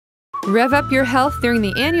Rev up your health during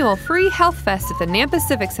the annual Free Health Fest at the Nampa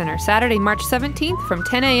Civic Center, Saturday, March 17th from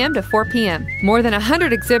 10 a.m. to 4 p.m. More than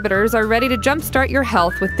 100 exhibitors are ready to jumpstart your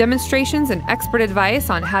health with demonstrations and expert advice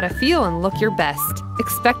on how to feel and look your best.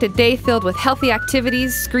 Expect a day filled with healthy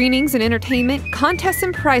activities, screenings and entertainment, contests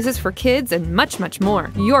and prizes for kids, and much, much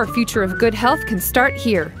more. Your future of good health can start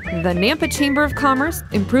here. The Nampa Chamber of Commerce,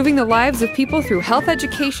 improving the lives of people through health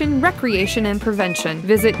education, recreation, and prevention.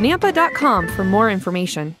 Visit nampa.com for more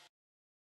information.